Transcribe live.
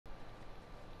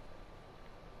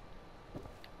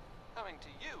to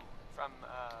you from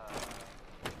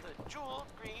the Jewel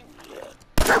Green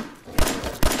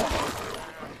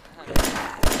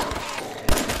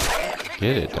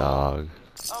Get it, dog.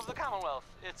 of the Commonwealth.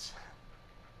 It's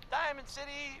Diamond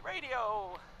City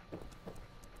Radio.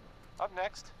 Up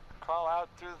next, Crawl Out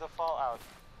Through the Fallout.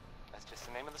 That's just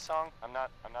the name of the song. I'm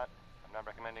not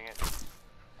recommending it as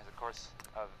a course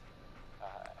of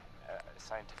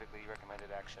scientifically recommended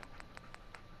action.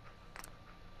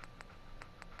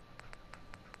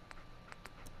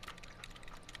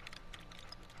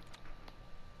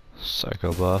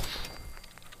 Psycho Buff.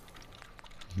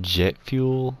 Jet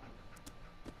Fuel.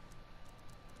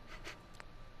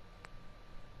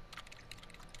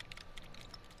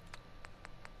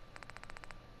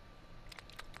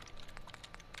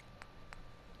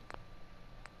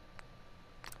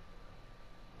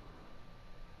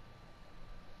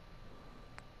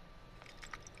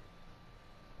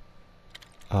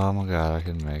 Oh my god, I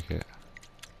can make it.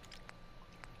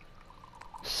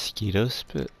 Mosquito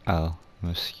spit? Oh,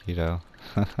 mosquito.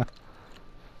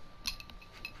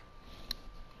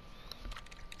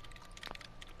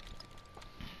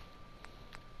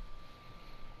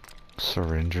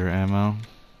 Syringer ammo.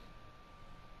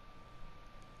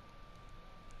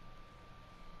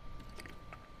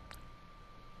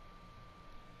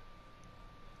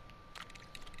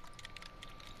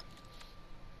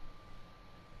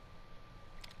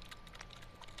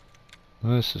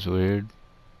 Well, this is weird.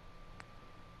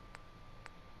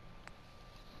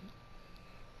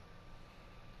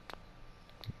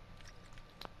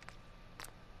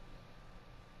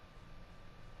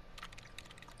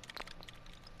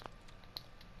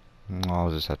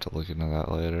 I'll just have to look into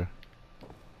that later.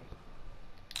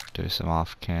 Do some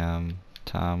off-cam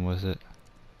time with it.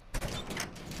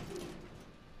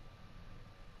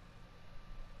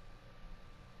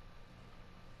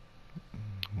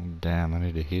 Damn, I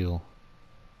need to heal.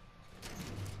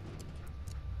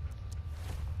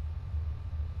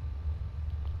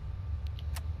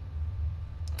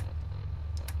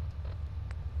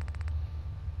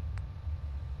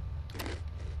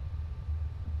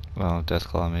 Well,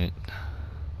 Deathclaw meat.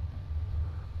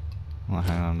 I'll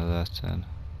hang on to that then.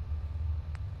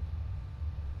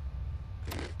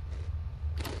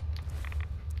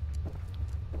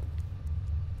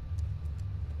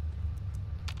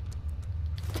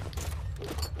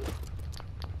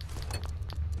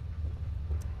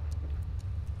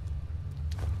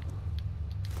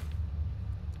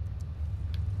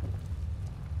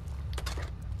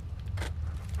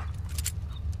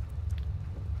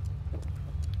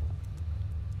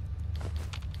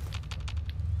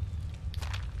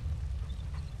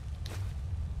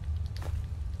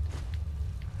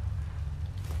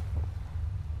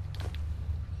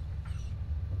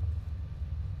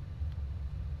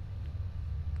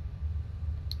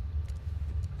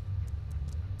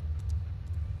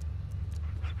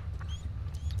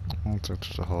 I don't think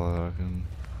there's a whole lot I can...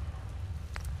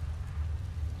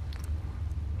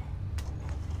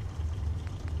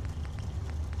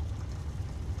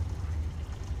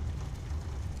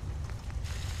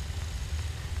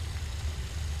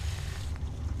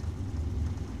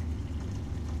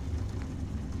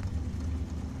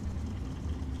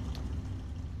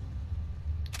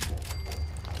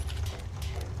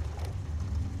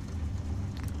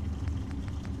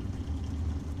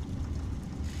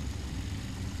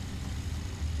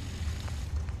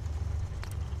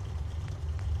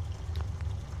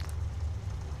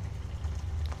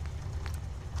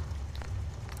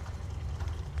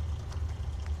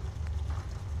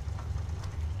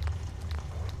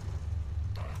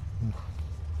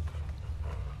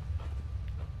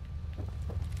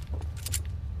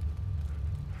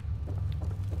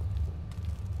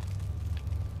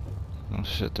 Oh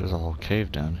shit, there's a whole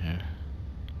cave down here.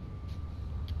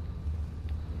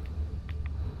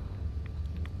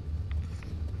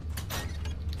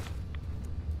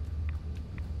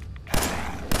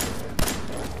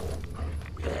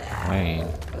 Wayne.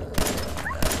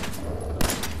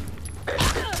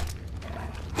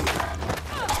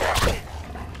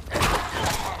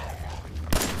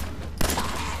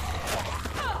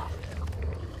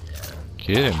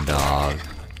 Get him, dog.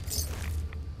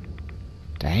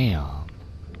 Damn.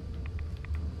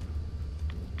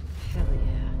 Hell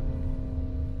yeah.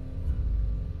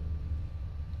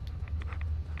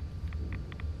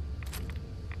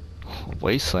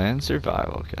 Wasteland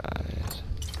survival guide.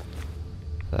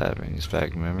 That brings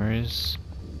back memories.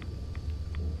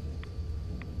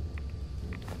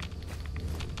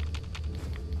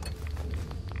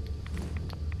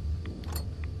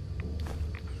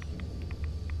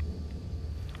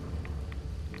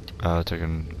 Oh,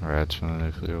 taking rats from the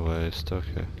nuclear waste,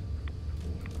 okay.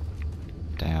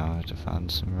 down. I have to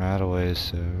find some right away,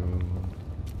 so...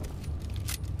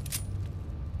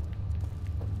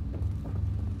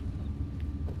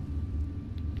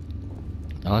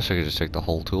 I wish I could just take the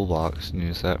whole toolbox and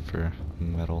use that for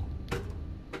metal.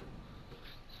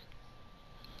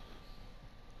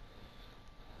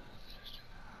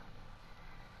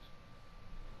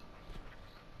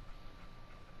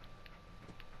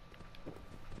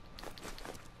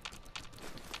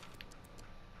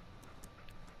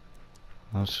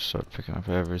 I'll just start picking up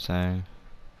everything.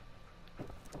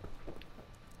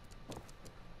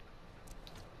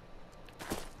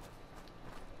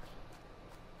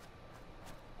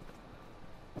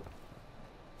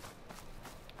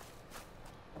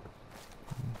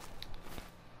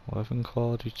 Weapon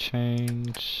quality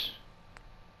change.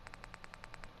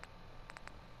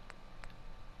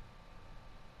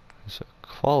 So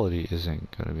quality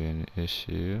isn't going to be an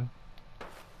issue.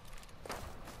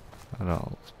 I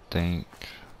don't think.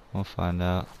 We'll find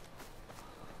out.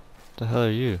 What the hell are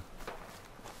you?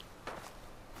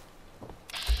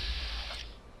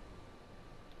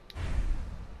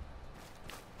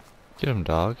 Get him,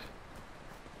 dog.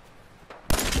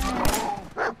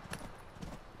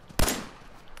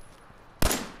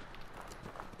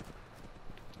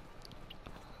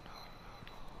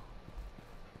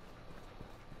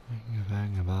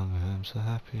 Bang bang, I'm so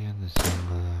happy in the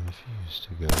jungle I refuse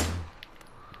to go.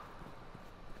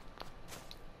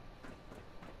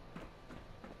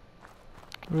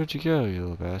 Where'd you go, you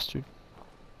little bastard?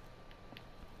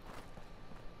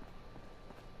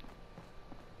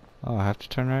 Oh, I have to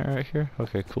turn right here?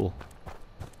 Okay, cool.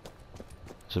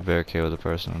 There's a barricade with a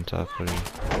person on top. What are you?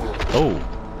 Oh!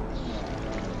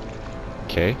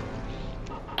 Okay.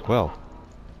 Well.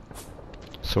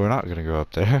 So we're not gonna go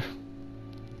up there.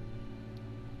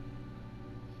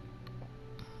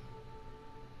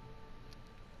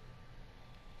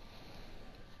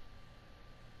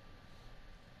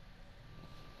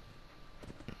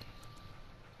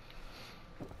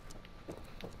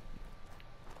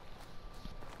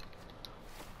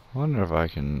 I wonder if I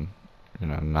can, you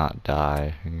know, not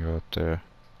die and go up there.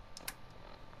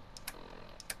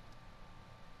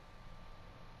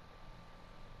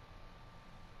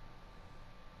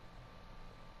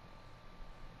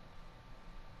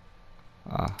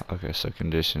 Ah, okay, so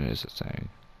condition is a thing.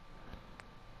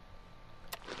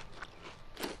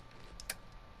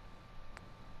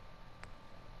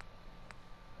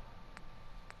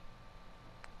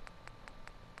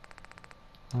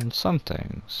 On some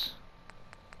things.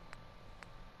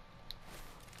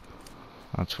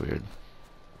 That's weird.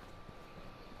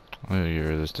 I'm gonna get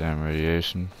rid of this damn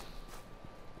radiation.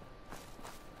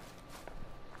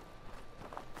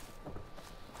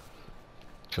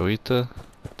 Go eat the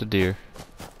deer.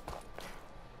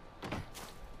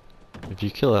 If you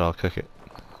kill it, I'll cook it.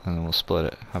 And then we'll split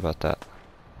it. How about that?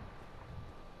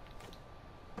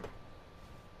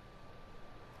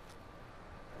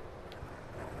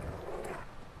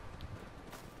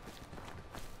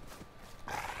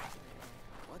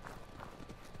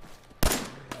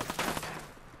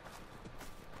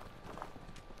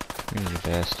 You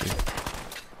bastard.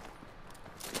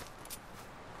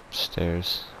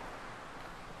 Stairs.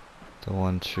 The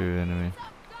one true enemy.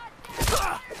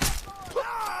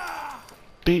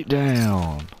 Beat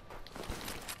down!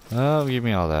 Oh, give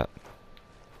me all that.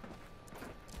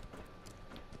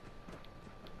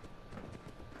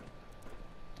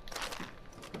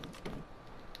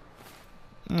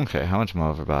 Okay, how much am I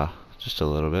over by? Just a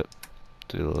little bit.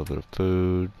 Do a little bit of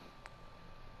food.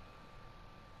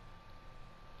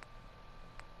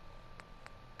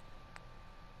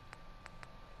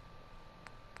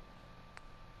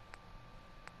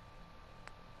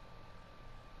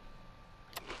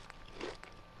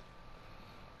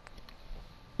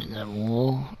 And then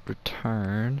we'll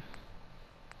return.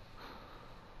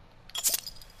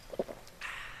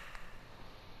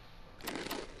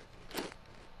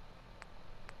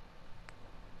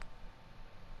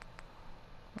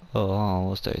 Oh, I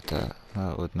almost ate that.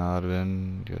 That would not have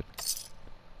been good.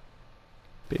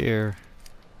 Beer.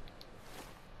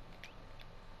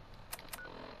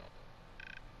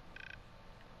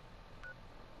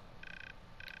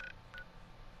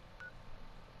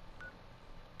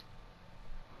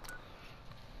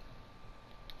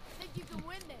 Think you can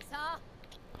win this, huh?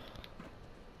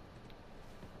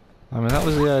 I mean, that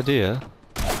was the idea.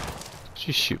 Did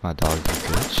you shoot my dog, you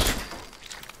bitch?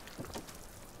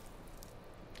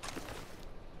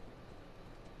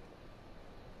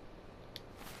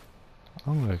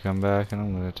 I'm gonna come back and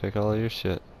I'm gonna take all of your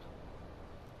shit.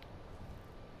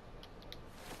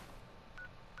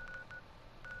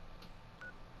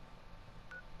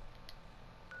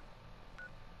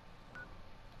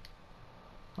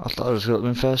 I thought it was gonna have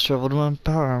been fast travel to my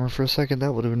power armor for a second.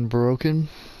 That would have been broken.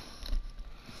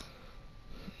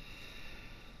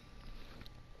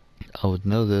 I would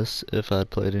know this if I'd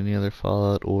played any other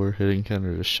Fallout or had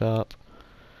encountered a shop.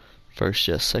 First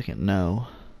yes, second no.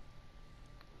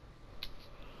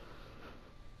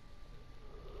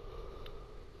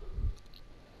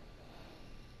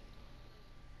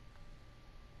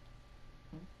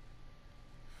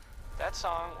 That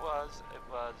song was,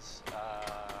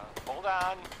 Hold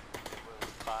On. It was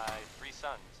by Three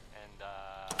Sons. And,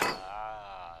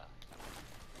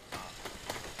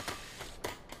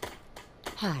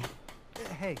 Hi.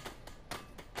 Hey,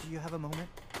 do you have a moment?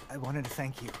 I wanted to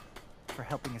thank you for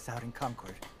helping us out in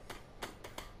Concord.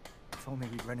 If only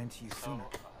we'd run into you so, sooner.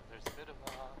 there's a bit of,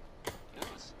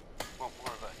 news. Well, more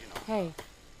of a, you know, Hey. a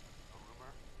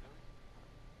rumor, really.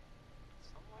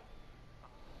 Someone, I'm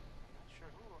not sure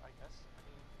who, I guess. I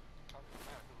mean, probably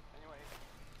not who. Anyway,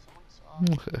 someone saw,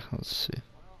 Okay, let's see.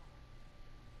 well,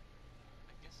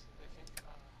 I guess they think,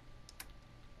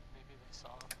 maybe they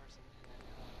saw a person in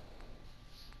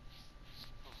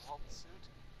a vault suit.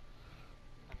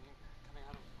 I mean, coming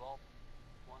out of Vault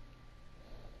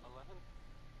 111?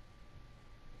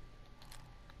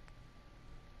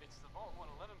 It's the Vault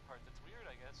 111 part that's weird,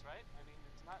 I guess, right? I mean,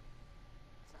 it's not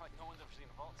like no one's ever seen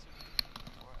a Vault suit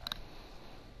before.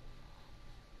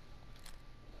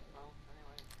 Well,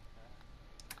 anyway,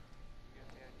 you get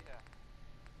the idea,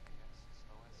 I guess.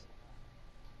 So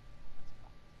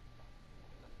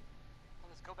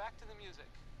let's go back to the music.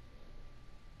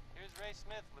 Here's Ray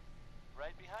Smith with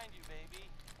Right Behind You, Baby.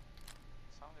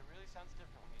 A song that really sounds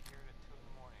different when you hear it at 2 in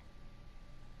the morning.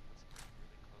 Let's get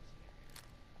really close to your ear.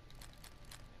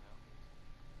 You know?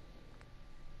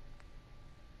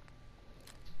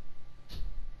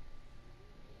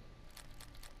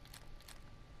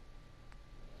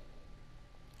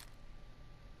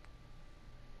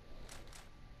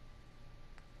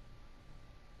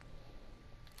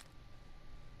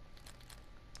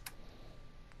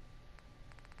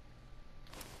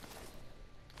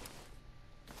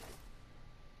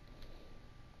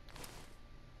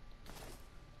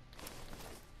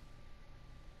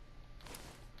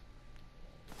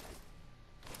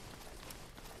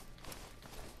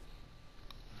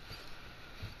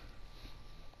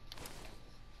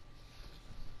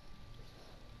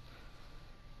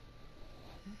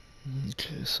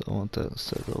 Okay, so I want that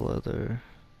instead of the leather.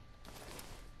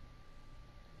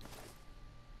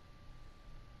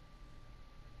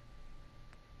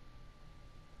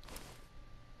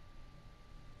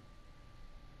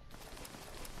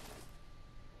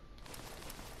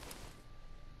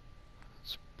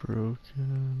 It's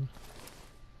broken.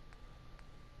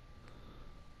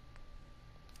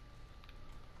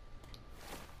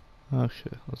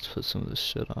 Okay, let's put some of this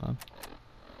shit on.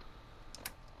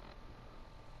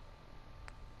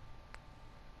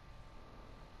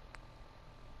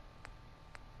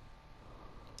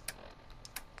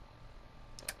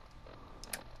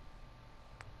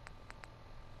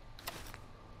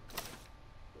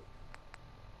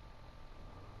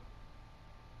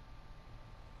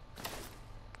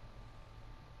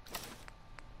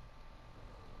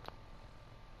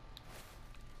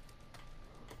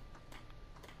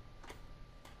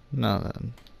 Now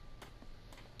then.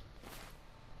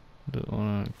 I don't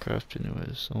want to craft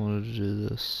anyways, I wanted to do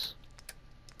this.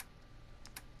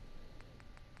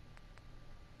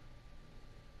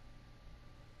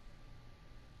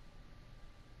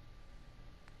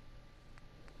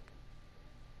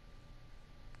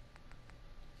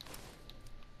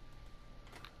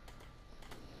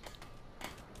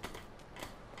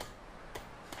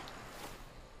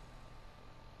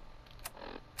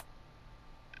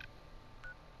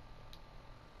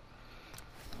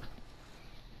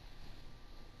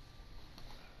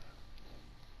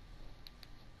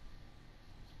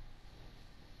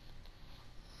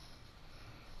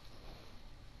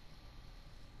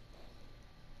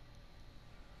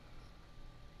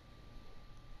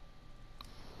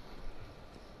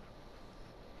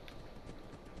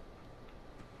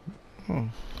 Oh,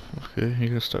 okay, you're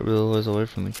gonna start me a little ways away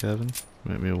from the cabin.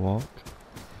 Make me walk.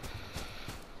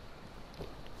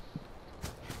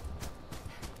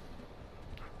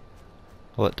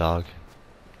 What dog?